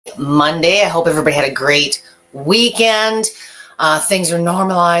Monday. I hope everybody had a great weekend. Things are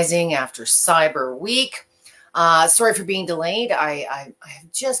normalizing after Cyber Week. Sorry for being delayed. I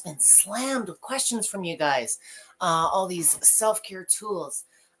have just been slammed with questions from you guys. All these self-care tools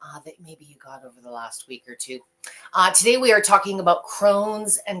that maybe you got over the last week or two. Today we are talking about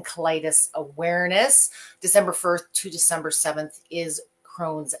Crohn's and colitis awareness. December 1st to December 7th is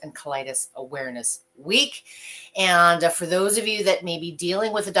Crohn's and Colitis Awareness Week. And for those of you that may be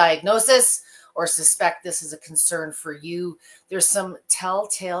dealing with a diagnosis or suspect this is a concern for you, there's some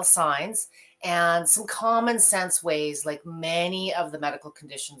telltale signs and some common sense ways, like many of the medical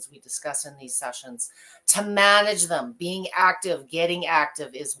conditions we discuss in these sessions, to manage them. Being active, getting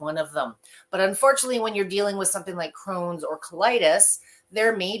active is one of them. But unfortunately, when you're dealing with something like Crohn's or colitis,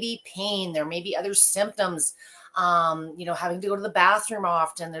 there may be pain, there may be other symptoms, having to go to the bathroom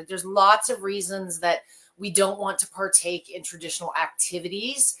often. There's lots of reasons that we don't want to partake in traditional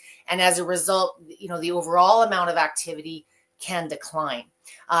activities. And as a result, the overall amount of activity can decline.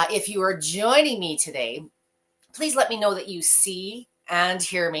 If you are joining me today, please let me know that you see and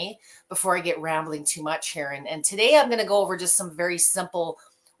hear me before I get rambling too much here. And today I'm going to go over just some very simple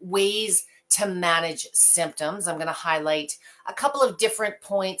ways to manage symptoms. I'm going to highlight a couple of different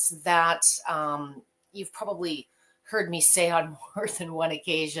points that you've probably heard me say on more than one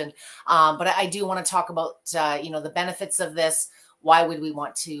occasion. But I do want to talk about, the benefits of this. Why would we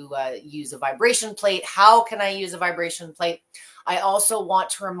want to use a vibration plate? How can I use a vibration plate? I also want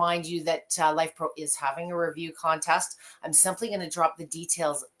to remind you that LifePro is having a review contest. I'm simply going to drop the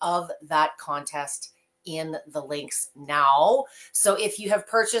details of that contest in the links now. So if you have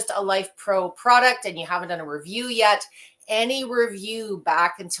purchased a LifePro product and you haven't done a review yet, any review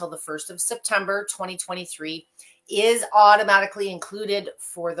back until the 1st of September 2023 is automatically included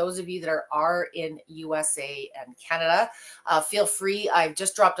for those of you that are in USA and Canada. Feel free. I've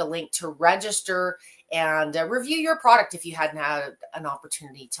just dropped a link to register and review your product if you hadn't had an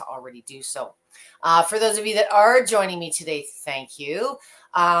opportunity to already do so. For those of you that are joining me today, thank you.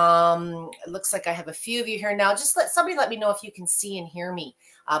 It looks like I have a few of you here now. Just let me know if you can see and hear me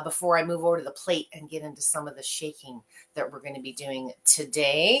before I move over to the plate and get into some of the shaking that we're going to be doing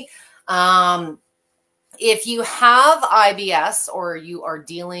today. If you have IBS or you are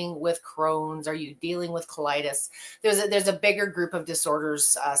dealing with Crohn's, or you dealing with colitis, there's a bigger group of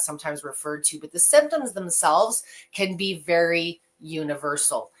disorders sometimes referred to, but the symptoms themselves can be very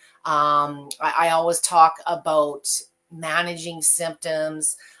universal. I always talk about managing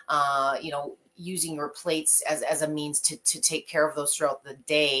symptoms, using your plates as a means to take care of those throughout the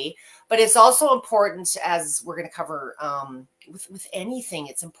day. But it's also important, as we're going to cover with anything,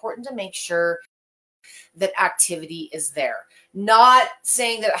 it's important to make sure that activity is there. Not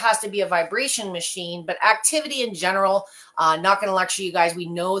saying that it has to be a vibration machine, but activity in general. Not going to lecture you guys. We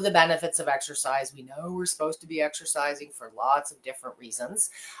know the benefits of exercise. We know we're supposed to be exercising for lots of different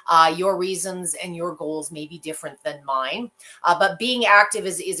reasons. Your reasons and your goals may be different than mine. But being active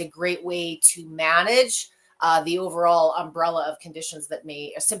is a great way to manage the overall umbrella of conditions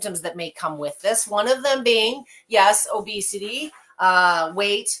symptoms that may come with this. One of them being, yes, obesity,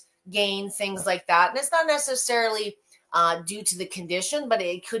 weight gain, things like that. And it's not necessarily due to the condition, but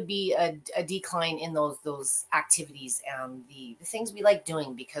it could be a decline in those activities and the things we like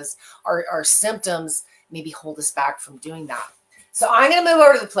doing, because our symptoms maybe hold us back from doing that. So I'm going to move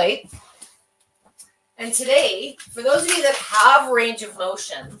over to the plate. And today, for those of you that have range of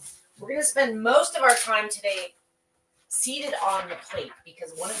motion, we're going to spend most of our time today seated on the plate,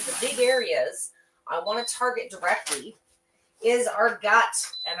 because one of the big areas I want to target directly is our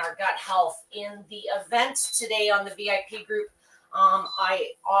gut and our gut health. In the event today on the VIP group,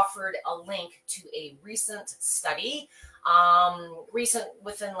 I offered a link to a recent study, recent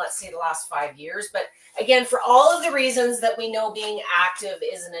within, let's say, the last 5 years. But again, for all of the reasons that we know being active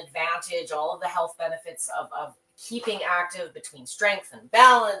is an advantage, all of the health benefits of keeping active between strength and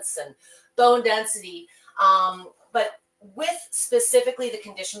balance and bone density. But with specifically the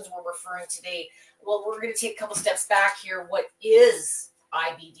conditions we're referring today, well, we're going to take a couple steps back here. What is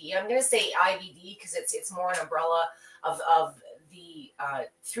IBD? I'm going to say IBD because it's more an umbrella of the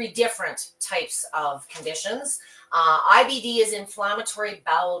three different types of conditions. IBD is inflammatory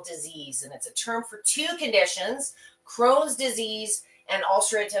bowel disease, and it's a term for two conditions: Crohn's disease and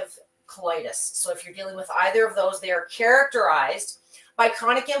ulcerative colitis. So if you're dealing with either of those, they are characterized by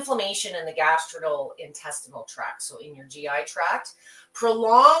chronic inflammation in the gastrointestinal tract, so in your GI tract.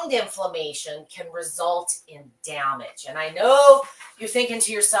 Prolonged inflammation can result in damage. And I know you're thinking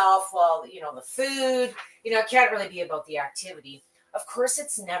to yourself, well, the food, it can't really be about the activity. Of course,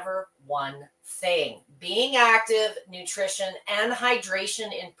 it's never one thing. Being active, nutrition, and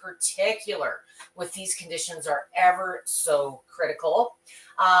hydration in particular with these conditions are ever so critical.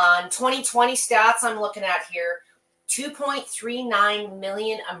 2020 stats I'm looking at here, 2.39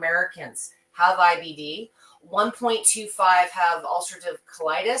 million Americans have IBD, 1.25 have ulcerative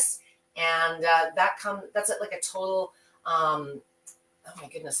colitis, and that's at like a total, oh my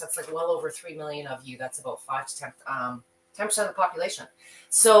goodness, that's like well over 3 million of you. That's about 5 to 10% of the population.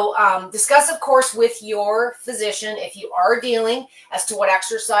 So discuss, of course, with your physician if you are dealing as to what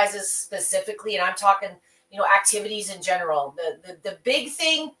exercises specifically, and I'm talking, activities in general. The big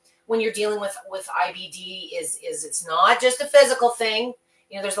thing when you're dealing with IBD is it's not just a physical thing.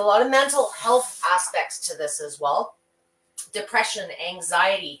 There's a lot of mental health aspects to this as well. Depression,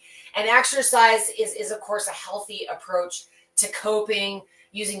 anxiety, and exercise is of course a healthy approach to coping,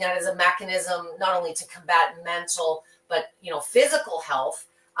 using that as a mechanism not only to combat mental but physical health.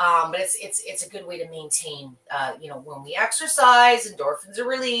 But it's a good way to maintain. When we exercise, endorphins are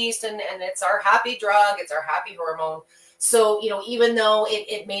released, and it's our happy drug, it's our happy hormone. So, even though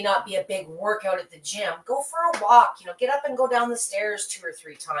it may not be a big workout at the gym, go for a walk, get up and go down the stairs 2 or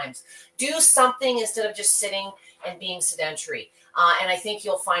 3 times. Do something instead of just sitting and being sedentary. And I think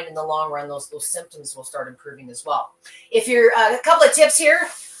you'll find in the long run, those symptoms will start improving as well. If you're, a couple of tips here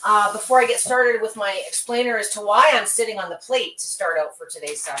before I get started with my explainer as to why I'm sitting on the plate to start out for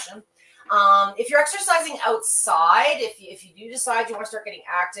today's session. If you're exercising outside, if you do decide you want to start getting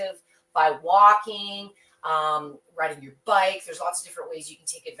active by walking, riding your bike, there's lots of different ways you can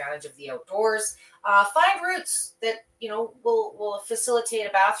take advantage of the outdoors. Find routes that will facilitate a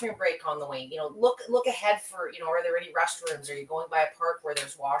bathroom break on the way. Look ahead for are there any restrooms? Are you going by a park where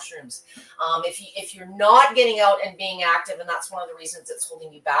there's washrooms? If you're not getting out and being active, and that's one of the reasons it's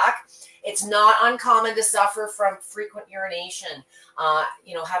holding you back, it's not uncommon to suffer from frequent urination,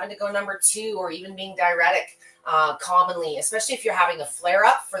 having to go number 2, or even being diuretic. Commonly, especially if you're having a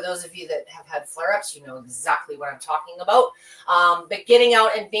flare-up. For those of you that have had flare-ups, you know exactly what I'm talking about. But getting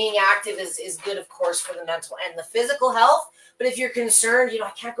out and being active is good, of course, for the mental and the physical health. But if you're concerned,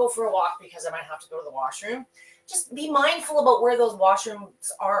 I can't go for a walk because I might have to go to the washroom, just be mindful about where those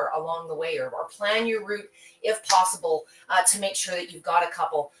washrooms are along the way, or plan your route if possible to make sure that you've got a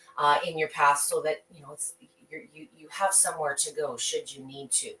couple in your path, so that you have somewhere to go should you need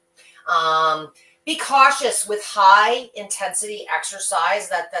to. Be cautious with high intensity exercise.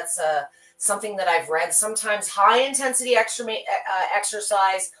 That's something that I've read. Sometimes high intensity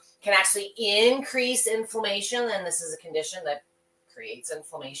exercise can actually increase inflammation, and this is a condition that creates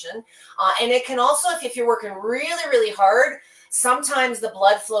inflammation. And it can also, if you're working really, really hard, sometimes the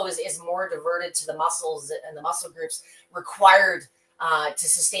blood flow is more diverted to the muscles and the muscle groups required to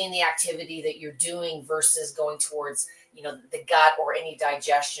sustain the activity that you're doing versus going towards the gut or any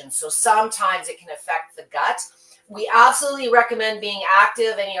digestion. So sometimes it can affect the gut. We absolutely recommend being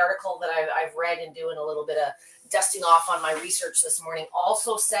active. Any article that I've read and doing a little bit of dusting off on my research this morning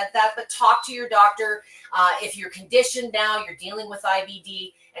also said that. But talk to your doctor. If you're conditioned now, you're dealing with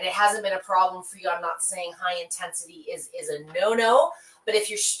IBD, and it hasn't been a problem for you, I'm not saying high intensity is a no-no. But if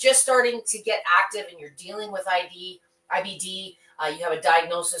you're just starting to get active and you're dealing with IBD, you have a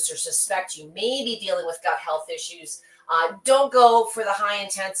diagnosis or suspect you may be dealing with gut health issues, don't go for the high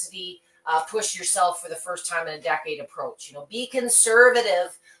intensity, push yourself for the first time in a decade approach. Be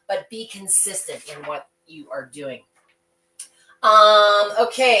conservative, but be consistent in what you are doing.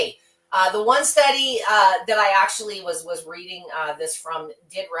 Okay. The one study that I actually was reading this from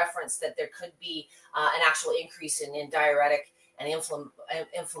did reference that there could be an actual increase in diuretic and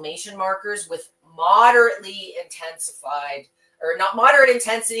inflammation markers with moderately intensified, or not moderate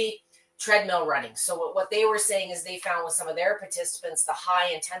intensity, treadmill running. So what they were saying is they found with some of their participants, the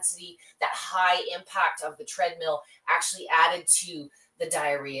high intensity, that high impact of the treadmill actually added to the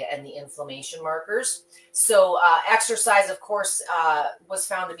diarrhea and the inflammation markers. So exercise, of course, was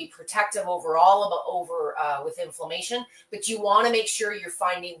found to be protective overall with inflammation, but you want to make sure you're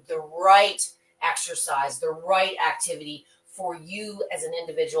finding the right exercise, the right activity for you as an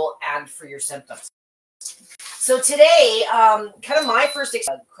individual and for your symptoms. So today, kind of my first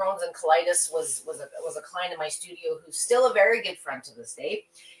Crohn's and colitis was a client in my studio who's still a very good friend to this day.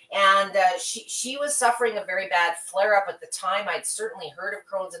 And she was suffering a very bad flare-up at the time. I'd certainly heard of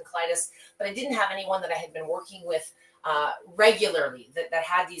Crohn's and colitis, but I didn't have anyone that I had been working with regularly that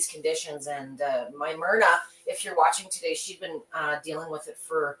had these conditions. And my Myrna, if you're watching today, she'd been dealing with it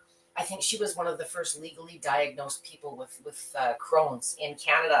for, I think she was one of the first legally diagnosed people with Crohn's in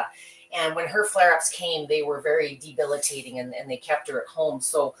Canada. And when her flare-ups came, they were very debilitating, and they kept her at home.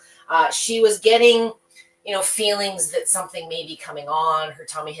 So she was getting you know, feelings that something may be coming on. Her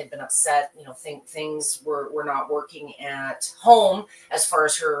tummy had been upset. You know, things were not working at home as far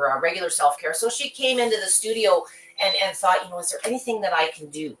as her regular self-care. So she came into the studio and thought, you know, is there anything that I can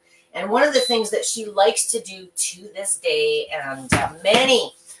do? And one of the things that she likes to do to this day, and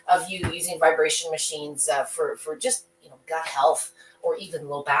many of you using vibration machines for just, you know, gut health or even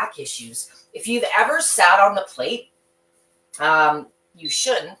low back issues. If you've ever sat on the plate, you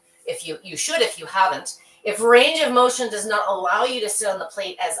shouldn't. If you haven't. If range of motion does not allow you to sit on the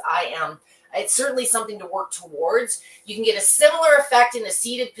plate as I am, it's certainly something to work towards. You can get a similar effect in a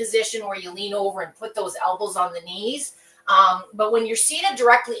seated position where you lean over and put those elbows on the knees. But when you're seated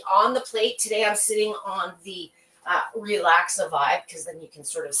directly on the plate, today I'm sitting on the Relaxa Vibe, because then you can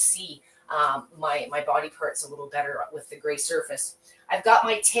sort of see my body parts a little better with the gray surface. I've got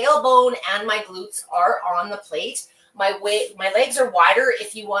my tailbone and my glutes are on the plate. My legs are wider.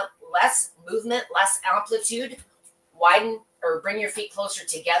 If you want less movement, less amplitude, widen or bring your feet closer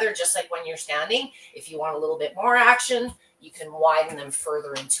together, just like when you're standing. If you want a little bit more action, you can widen them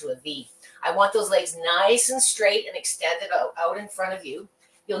further into a V. I want those legs nice and straight and extended out in front of you.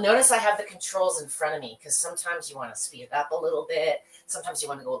 You'll notice I have the controls in front of me because sometimes you want to speed it up a little bit. Sometimes you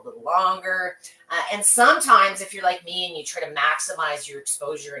want to go a little longer. And sometimes if you're like me and you try to maximize your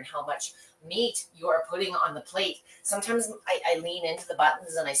exposure and how much meat you are putting on the plate, sometimes I lean into the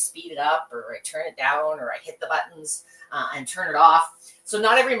buttons and I speed it up, or I turn it down, or I hit the buttons and turn it off. So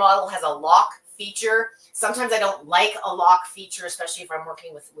not every model has a lock feature. Sometimes I don't like a lock feature, especially if I'm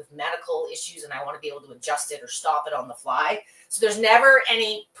working with medical issues and I want to be able to adjust it or stop it on the fly. So there's never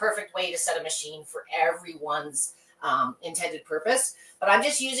any perfect way to set a machine for everyone's intended purpose. But I'm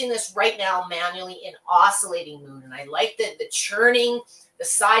just using this right now manually in oscillating mood. And I like the churning, the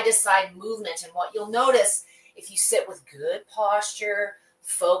side-to-side movement. And what you'll notice, if you sit with good posture,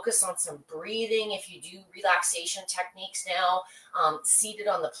 focus on some breathing, if you do relaxation techniques now, seated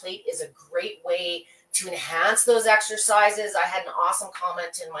on the plate is a great way to enhance those exercises. I had an awesome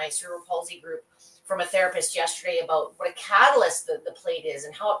comment in my cerebral palsy group from a therapist yesterday about what a catalyst the plate is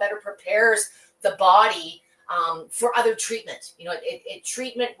and how it better prepares the body for other treatment. You know, it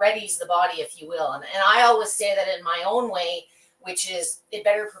treatment readies the body, if you will. And I always say that in my own way, which is it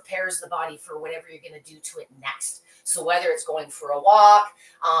better prepares the body for whatever you're going to do to it next. So whether it's going for a walk,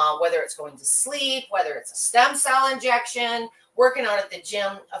 whether it's going to sleep, whether it's a stem cell injection, working out at the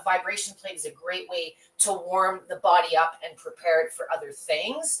gym, a vibration plate is a great way to warm the body up and prepare it for other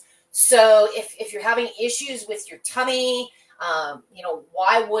things. So if you're having issues with your tummy, you know,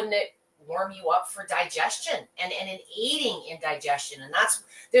 why wouldn't it warm you up for digestion and in aiding in digestion? And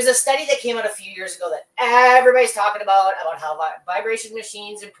there's a study that came out a few years ago that everybody's talking about how vibration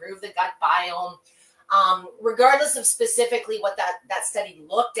machines improve the gut biome. Regardless of specifically what that study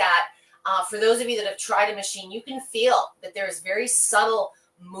looked at, for those of you that have tried a machine, you can feel that there is very subtle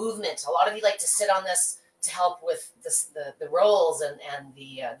movement. A lot of you like to sit on this to help with the rolls and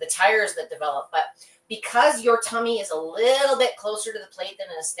the tires that develop. But because your tummy is a little bit closer to the plate than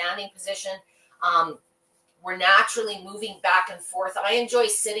in a standing position, we're naturally moving back and forth. I enjoy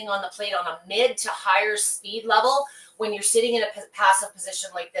sitting on the plate on a mid to higher speed level. When you're sitting in a passive position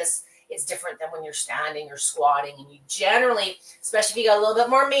like this, it's different than when you're standing or squatting. And you generally, especially if you got a little bit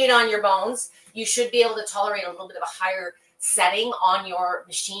more meat on your bones, you should be able to tolerate a little bit of a higher setting on your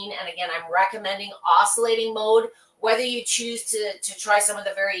machine. And again, I'm recommending oscillating mode. Whether you choose to try some of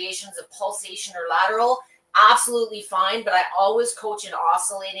the variations of pulsation or lateral, absolutely fine. But I always coach in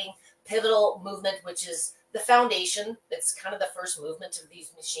oscillating pivotal movement, which is the foundation. It's kind of the first movement of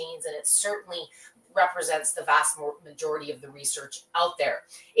these machines, and it certainly represents the vast majority of the research out there.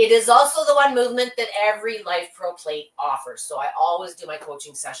 It is also the one movement that every Life Pro plate offers. So I always do my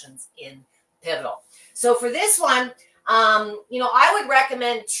coaching sessions in pivotal. So for this one, you know, I would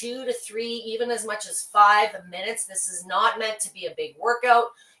recommend 2 to 3, even as much as 5 minutes. This is not meant to be a big workout.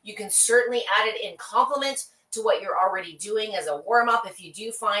 You can certainly add it in complement to what you're already doing as a warm-up. If you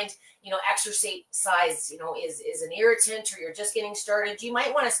do find, you know, exercise, you know, is an irritant, or you're just getting started, you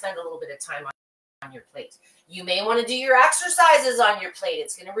might want to spend a little bit of time on your plate. You may want to do your exercises on your plate.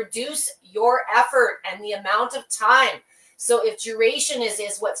 It's going to reduce your effort and the amount of time. So if duration is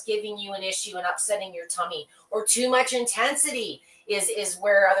what's giving you an issue and upsetting your tummy, or too much intensity is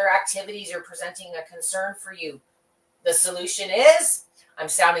where other activities are presenting a concern for you, the solution is, I'm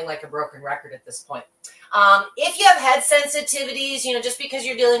sounding like a broken record at this point. If you have head sensitivities, you know, just because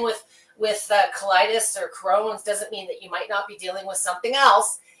you're dealing with colitis or Crohn's doesn't mean that you might not be dealing with something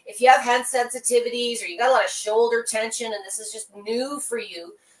else. If you have head sensitivities, or you got a lot of shoulder tension and this is just new for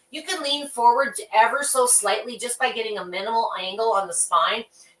you, You can lean forward ever so slightly just by getting a minimal angle on the spine.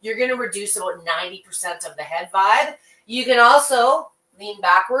 You're going to reduce about 90% of the head vibe. You can also lean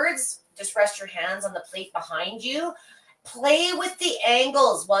backwards. Just rest your hands on the plate behind you. Play with the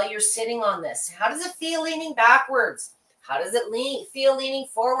angles while you're sitting on this. How does it feel leaning backwards? How does it feel leaning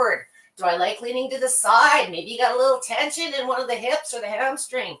forward? Do I like leaning to the side? Maybe you got a little tension in one of the hips or the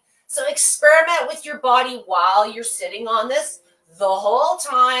hamstring. So experiment with your body while you're sitting on this. The whole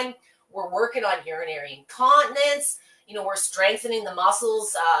time we're working on urinary incontinence. You know, we're strengthening the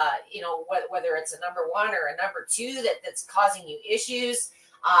muscles, you know, whether it's a number 1 or a number 2 that's causing you issues.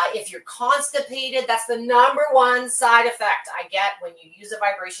 If you're constipated, that's the number 1 side effect I get when you use a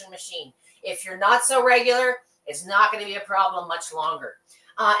vibration machine. If you're not so regular, it's not going to be a problem much longer.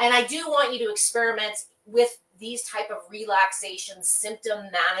 And I do want you to experiment with these type of relaxation, symptom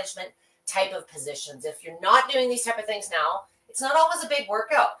management type of positions. If you're not doing these type of things now, it's not always a big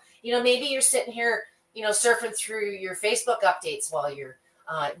workout. You know, maybe you're sitting here, you know, surfing through your Facebook updates while you're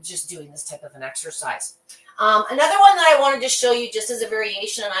just doing this type of an exercise. Another one that I wanted to show you just as a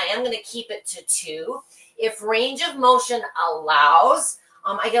variation, and I am going to keep it to 2. If range of motion allows,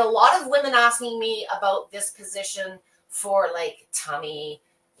 I get a lot of women asking me about this position for like tummy,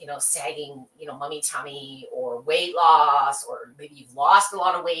 you know, sagging, you know, mummy tummy, or weight loss, or maybe you've lost a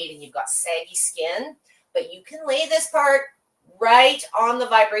lot of weight and you've got saggy skin, but you can lay this part right on the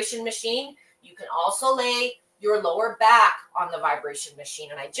vibration machine. You can also lay your lower back on the vibration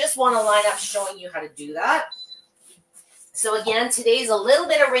machine. And I just want to line up showing you how to do that. So again, today's a little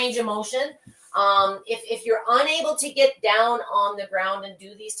bit of range of motion. If you're unable to get down on the ground and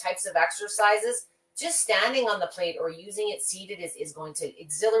do these types of exercises, just standing on the plate or using it seated is going to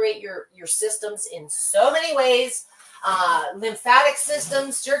exhilarate your systems in so many ways. Lymphatic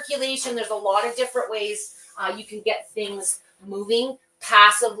systems, circulation, there's a lot of different ways you can get things moving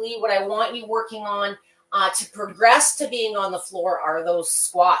passively. What I want you working on to progress to being on the floor are those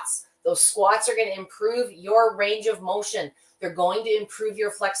squats. Those squats are going to improve your range of motion. They're going to improve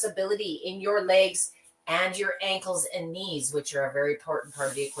your flexibility in your legs and your ankles and knees, which are a very important part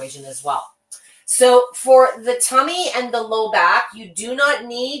of the equation as well. So for the tummy and the low back, you do not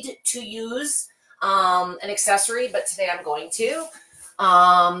need to use an accessory, but today I'm going to.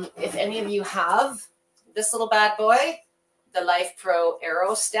 If any of you have this little bad boy, the Life Pro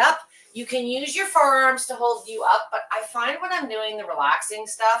Aero Step, you can use your forearms to hold you up, but I find when I'm doing the relaxing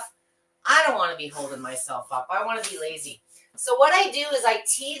stuff, I don't want to be holding myself up. I want to be lazy. So what I do is I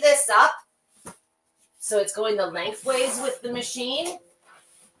tee this up so it's going the lengthways with the machine.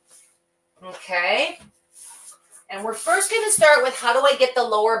 Okay. And we're first going to start with how do I get the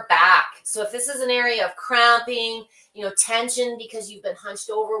lower back? So if this is an area of cramping, you know, tension because you've been hunched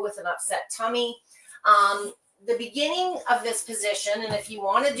over with an upset tummy, the beginning of this position, and if you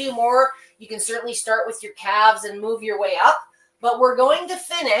want to do more, you can certainly start with your calves and move your way up, but we're going to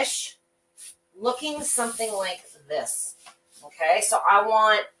finish looking something like this. Okay, so I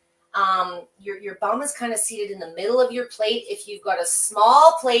want your bum is kind of seated in the middle of your plate. If you've got a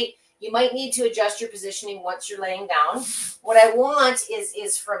small plate, you might need to adjust your positioning once you're laying down. What I want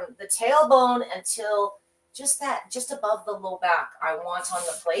is from the tailbone until just above the low back, I want on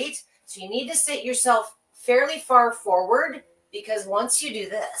the plate. So you need to sit yourself fairly far forward, because once you do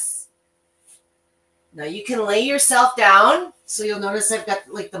this, now you can lay yourself down. So you'll notice I've got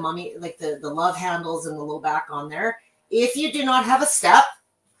like the mummy, like the love handles and the low back on there. If you do not have a step,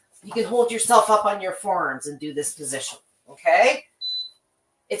 you can hold yourself up on your forearms and do this position. Okay.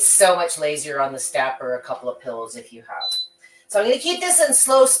 It's so much lazier on the step or a couple of pillows if you have. So I'm going to keep this in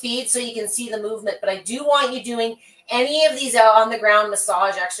slow speed so you can see the movement, but I do want you doing any of these on the ground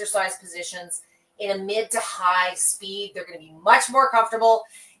massage exercise positions in a mid to high speed. They're going to be much more comfortable.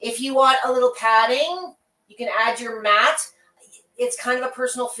 If you want a little padding, you can add your mat. It's kind of a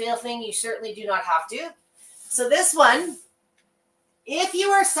personal feel thing. You certainly do not have to. So this one, if you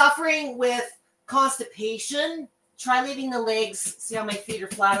are suffering with constipation, try leaving the legs. See how my feet are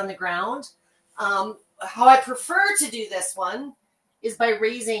flat on the ground? How I prefer to do this one is by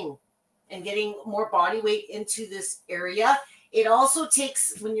raising and getting more body weight into this area. It also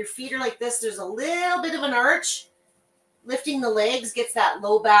takes, when your feet are like this, there's a little bit of an arch. Lifting the legs gets that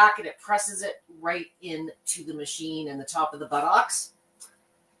low back and it presses it right into the machine and the top of the buttocks.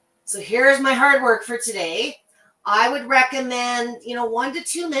 So here's my hard work for today. I would recommend, 1 to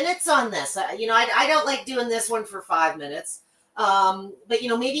 2 minutes on this. I don't like doing this one for 5 minutes. But,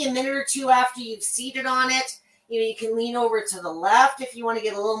 maybe a minute or two after you've seated on it, you can lean over to the left if you want to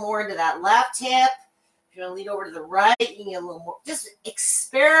get a little more into that left hip. If you want to lean over to the right, you can get a little more. Just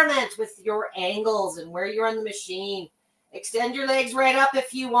experiment with your angles and where you're on the machine Extend your legs right up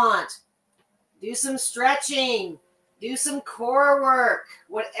if you want. Do some stretching. Do some core work.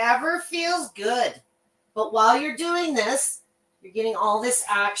 Whatever feels good. But while you're doing this, you're getting all this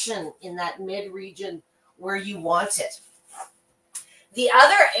action in that mid region where you want it. The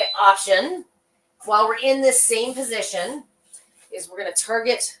other option, while we're in this same position, is we're going to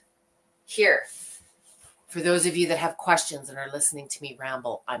target here. For those of you that have questions and are listening to me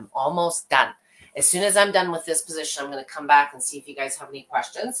ramble, I'm almost done. As soon as I'm done with this position, I'm going to come back and see if you guys have any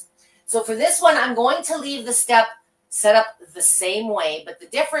questions. So for this one, I'm going to leave the step set up the same way, but the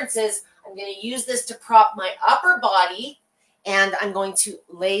difference is I'm going to use this to prop my upper body, and I'm going to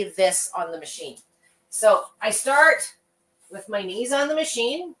lay this on the machine. So I start with my knees on the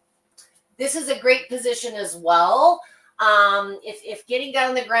machine. This is a great position as well. If getting down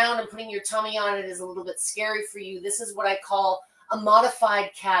on the ground and putting your tummy on it is a little bit scary for you, this is what I call a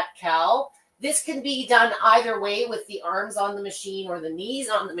modified cat-cow. This can be done either way with the arms on the machine or the knees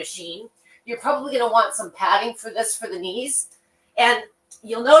on the machine. You're probably going to want some padding for this for the knees. And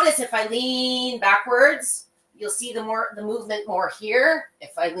you'll notice if I lean backwards, you'll see the movement more here.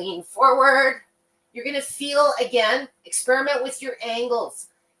 If I lean forward, you're going to feel, again, experiment with your angles.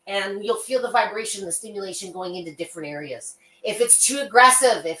 And you'll feel the vibration, the stimulation going into different areas. If it's too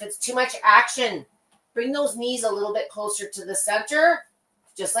aggressive, if it's too much action, bring those knees a little bit closer to the center,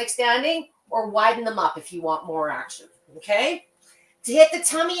 just like standing, or widen them up if you want more action, okay? To hit the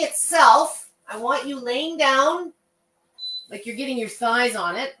tummy itself, I want you laying down like you're getting your thighs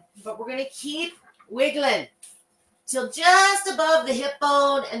on it, but we're going to keep wiggling till just above the hip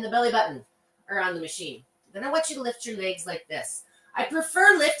bone and the belly button are on the machine. Then I want you to lift your legs like this. I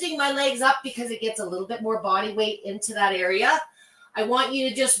prefer lifting my legs up because it gets a little bit more body weight into that area. I want you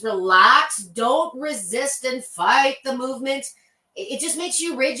to just relax. Don't resist and fight the movement. It just makes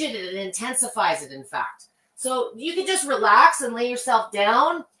you rigid and it intensifies it, in fact. So you can just relax and lay yourself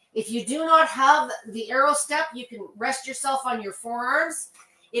down. If you do not have the arrow step, you can rest yourself on your forearms.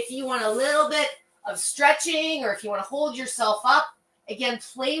 If you want a little bit of stretching or if you want to hold yourself up, again,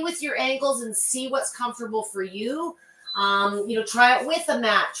 play with your ankles and see what's comfortable for you. Try it with a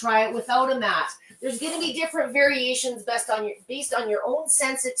mat, try it without a mat. There's going to be different variations based on your own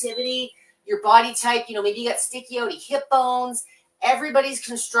sensitivity, your body type. Maybe you got sticky outy hip bones. Everybody's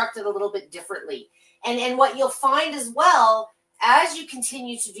constructed a little bit differently. And what you'll find as well, as you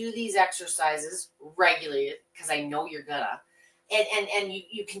continue to do these exercises regularly, because I know you're gonna, and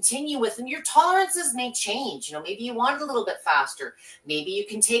you continue with them, your tolerances may change. Maybe you want it a little bit faster. Maybe you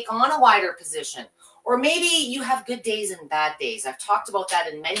can take on a wider position. Or maybe you have good days and bad days. I've talked about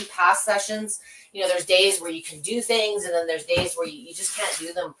that in many past sessions. There's days where you can do things, and then there's days where you just can't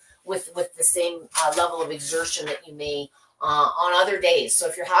do them with the same level of exertion that you may on other days. So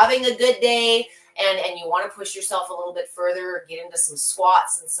if you're having a good day and you want to push yourself a little bit further, get into some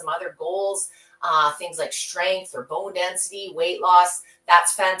squats and some other goals, things like strength or bone density, weight loss,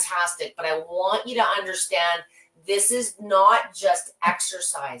 that's fantastic. But I want you to understand this is not just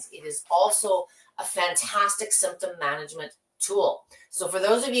exercise. It is also a fantastic symptom management tool. So for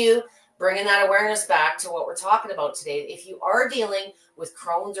those of you bringing that awareness back to what we're talking about today, if you are dealing with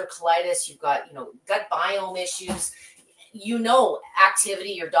Crohn's or colitis, you've got, gut biome issues,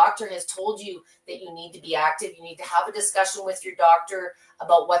 activity, your doctor has told you that you need to be active. You need to have a discussion with your doctor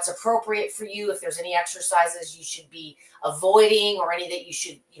about what's appropriate for you. If there's any exercises you should be avoiding or any that you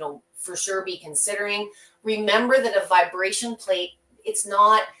should, for sure be considering. Remember that a vibration plate,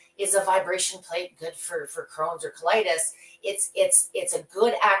 is a vibration plate good for Crohn's or colitis? It's a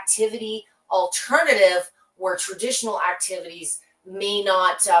good activity alternative where traditional activities may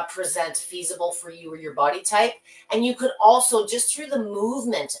not present feasible for you or your body type. And you could also, just through the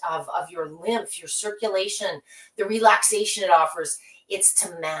movement of your lymph, your circulation, the relaxation it offers, it's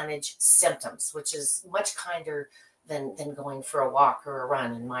to manage symptoms, which is much kinder than going for a walk or a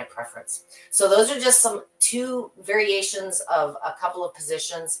run in my preference. So those are just two variations of a couple of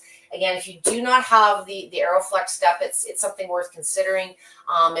positions. Again, if you do not have the AeroFlex step, it's something worth considering.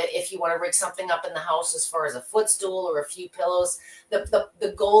 If you want to rig something up in the house as far as a footstool or a few pillows,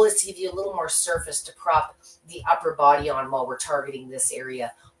 the goal is to give you a little more surface to prop the upper body on while we're targeting this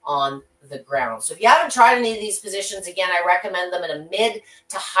area on the ground. So if you haven't tried any of these positions, again, I recommend them in a mid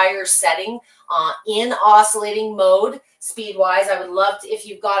to higher setting in oscillating mode speed-wise. I would love to, if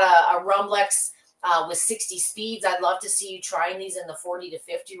you've got a Rumblex with 60 speeds, I'd love to see you trying these in the 40 to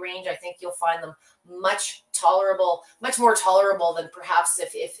 50 range. I think you'll find them much more tolerable than perhaps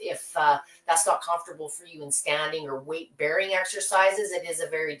if that's not comfortable for you in standing or weight-bearing exercises. It is a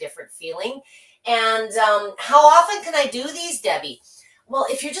very different feeling. And how often can I do these, Debbie? Well,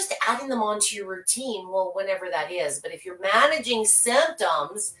 if you're just adding them onto your routine, well, whenever that is. But if you're managing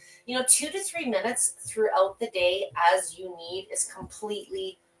symptoms, 2 to 3 minutes throughout the day as you need is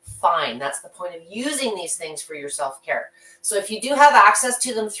completely fine. That's the point of using these things for your self-care. So if you do have access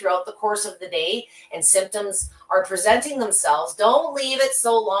to them throughout the course of the day and symptoms are presenting themselves, don't leave it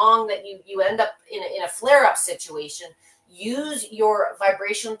so long that you end up in a flare-up situation. Use your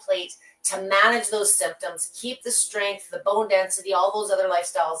vibration plate to manage those symptoms, keep the strength, the bone density, all those other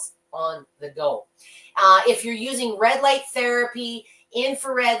lifestyles on the go. If you're using red light therapy,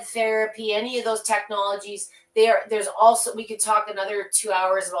 infrared therapy, any of those technologies, there's also, we could talk another 2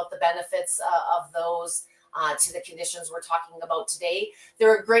 hours about the benefits of those to the conditions we're talking about today.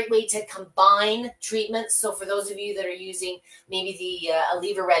 They're a great way to combine treatments. So for those of you that are using maybe the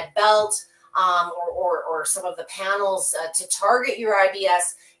Aleva Red Belt, or some of the panels to target your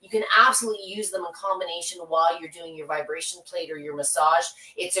IBS, you can absolutely use them in combination while you're doing your vibration plate or your massage.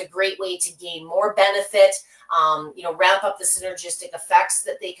 It's a great way to gain more benefit, ramp up the synergistic effects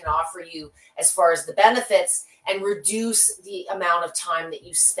that they can offer you as far as the benefits, and reduce the amount of time that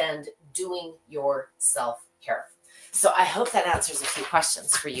you spend doing your self-care. So I hope that answers a few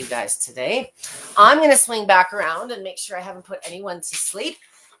questions for you guys today. I'm going to swing back around and make sure I haven't put anyone to sleep.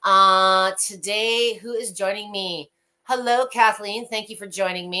 Today, who is joining me? Hello, Kathleen. Thank you for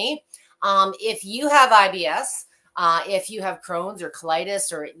joining me. If you have IBS, if you have Crohn's or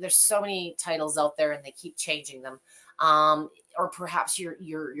colitis, or there's so many titles out there and they keep changing them, or perhaps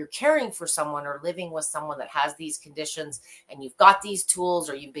you're caring for someone or living with someone that has these conditions and you've got these tools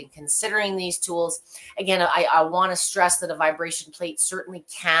or you've been considering these tools. Again, I want to stress that a vibration plate certainly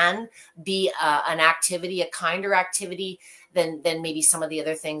can be an activity, a kinder activity than maybe some of the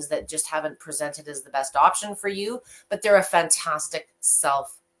other things that just haven't presented as the best option for you, but they're a fantastic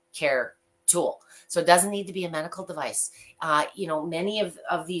self-care tool. So it doesn't need to be a medical device. Many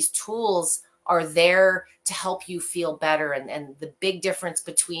of these tools are there to help you feel better. And the big difference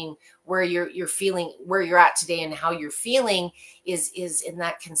between where you're feeling, where you're at today and how you're feeling is in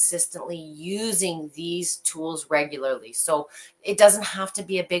that consistently using these tools regularly. So it doesn't have to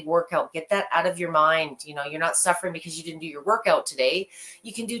be a big workout. Get that out of your mind. You're not suffering because you didn't do your workout today.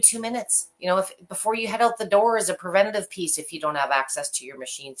 You can do 2 minutes, before you head out the door as a preventative piece, if you don't have access to your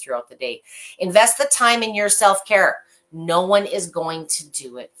machine throughout the day. Invest the time in your self-care. No one is going to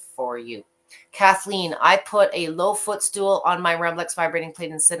do it for you. Kathleen, I put a low footstool on my Remlex vibrating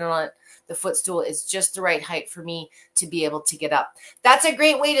plate and sit on it. The footstool is just the right height for me to be able to get up. That's a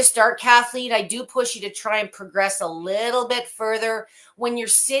great way to start, Kathleen. I do push you to try and progress a little bit further. When you're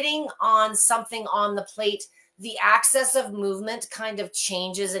sitting on something on the plate, the axis of movement kind of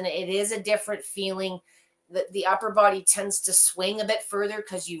changes and it is a different feeling. The upper body tends to swing a bit further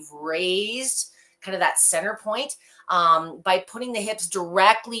because you've raised kind of that center point. By putting the hips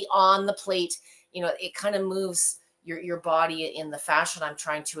directly on the plate, it kind of moves your body in the fashion I'm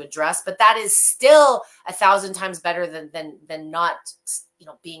trying to address, but that is still 1,000 times better than not,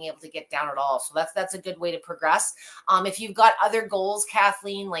 being able to get down at all. So that's a good way to progress. If you've got other goals,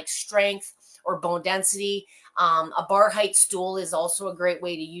 Kathleen, like strength or bone density, a bar height stool is also a great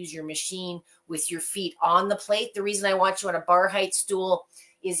way to use your machine with your feet on the plate. The reason I want you on a bar height stool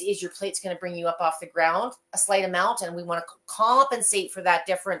is your plate's going to bring you up off the ground a slight amount, and we want to compensate for that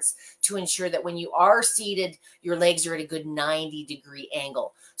difference to ensure that when you are seated, your legs are at a good 90-degree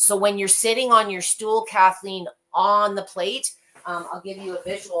angle. So when you're sitting on your stool, Kathleen, on the plate, I'll give you a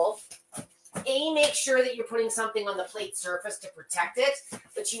visual. Make sure that you're putting something on the plate surface to protect it,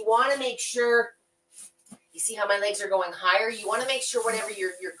 but you want to make sure, you see how my legs are going higher? You want to make sure whatever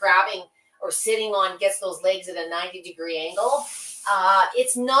you're grabbing or sitting on gets those legs at a 90-degree angle.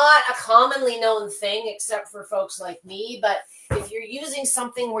 It's not a commonly known thing except for folks like me, but if you're using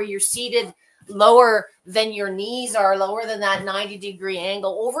something where you're seated lower than your knees are, lower than that 90-degree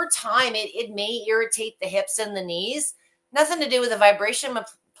angle, over time, it may irritate the hips and the knees. Nothing to do with the vibration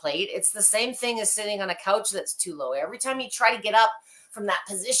plate. It's the same thing as sitting on a couch that's too low. Every time you try to get up from that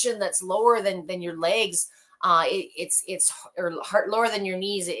position that's lower than your legs, it's lower than your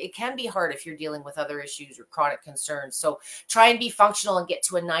knees. It can be hard if you're dealing with other issues or chronic concerns. So try and be functional and get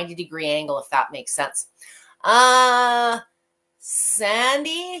to a 90-degree angle, if that makes sense.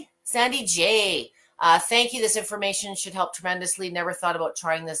 Sandy J. Thank you. This information should help tremendously. Never thought about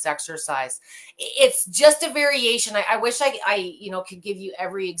trying this exercise. It's just a variation. I wish I could give you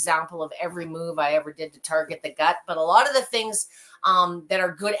every example of every move I ever did to target the gut, but a lot of the things that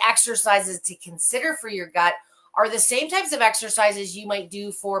are good exercises to consider for your gut are the same types of exercises you might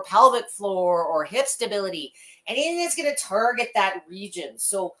do for pelvic floor or hip stability. Anything that's going to target that region.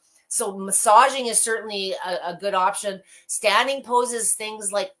 So So massaging is certainly a good option. Standing poses,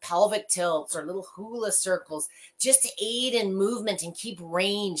 things like pelvic tilts or little hula circles, just to aid in movement and keep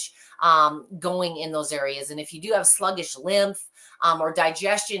range going in those areas. And if you do have sluggish lymph or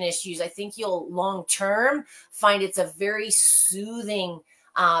digestion issues, I think you'll long-term find it's a very soothing,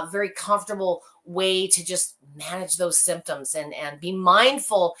 very comfortable way to just manage those symptoms and be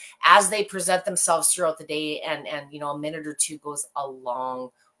mindful as they present themselves throughout the day. And a minute or two goes a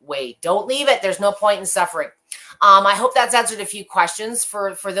long way. Don't leave it. There's no point in suffering. I hope that's answered a few questions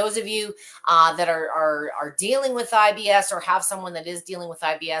for those of you that are dealing with IBS or have someone that is dealing with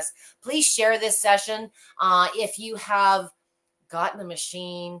IBS. Please share this session. If you have gotten a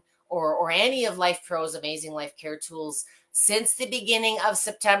machine or any of Life Pro's amazing life care tools since the beginning of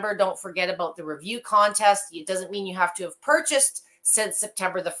September, don't forget about the review contest. It doesn't mean you have to have purchased since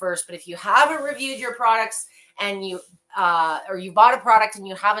September the 1st, but if you haven't reviewed your products and you bought a product and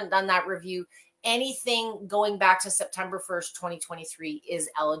you haven't done that review, anything going back to September 1st, 2023 is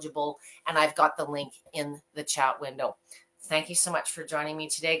eligible. And I've got the link in the chat window. Thank you so much for joining me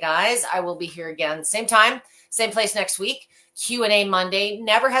today, guys. I will be here again, same time, same place next week. Q&A Monday.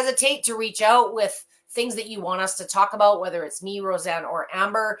 Never hesitate to reach out with things that you want us to talk about, whether it's me, Roseanne, or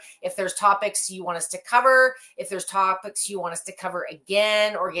Amber. If there's topics you want us to cover, if there's topics you want us to cover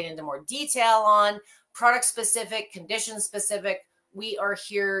again or get into more detail on, product specific, condition specific, we are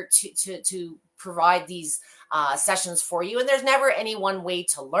here to provide these sessions for you. And there's never any one way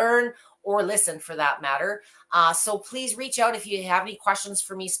to learn or listen, for that matter. So please reach out if you have any questions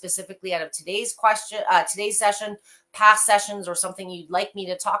for me specifically out of today's session, past sessions, or something you'd like me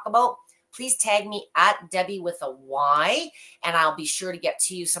to talk about. Please tag me at Debbie with a Y, and I'll be sure to get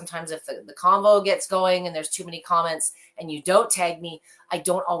to you. Sometimes if the convo gets going and there's too many comments and you don't tag me, I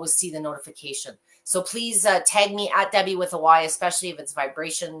don't always see the notification. So please tag me at Debbie with a Y, especially if it's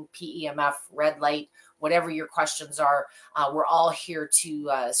vibration, PEMF, red light, whatever your questions are. We're all here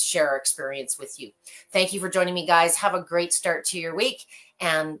to share our experience with you. Thank you for joining me, guys. Have a great start to your week,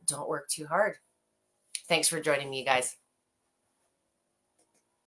 and don't work too hard. Thanks for joining me, guys.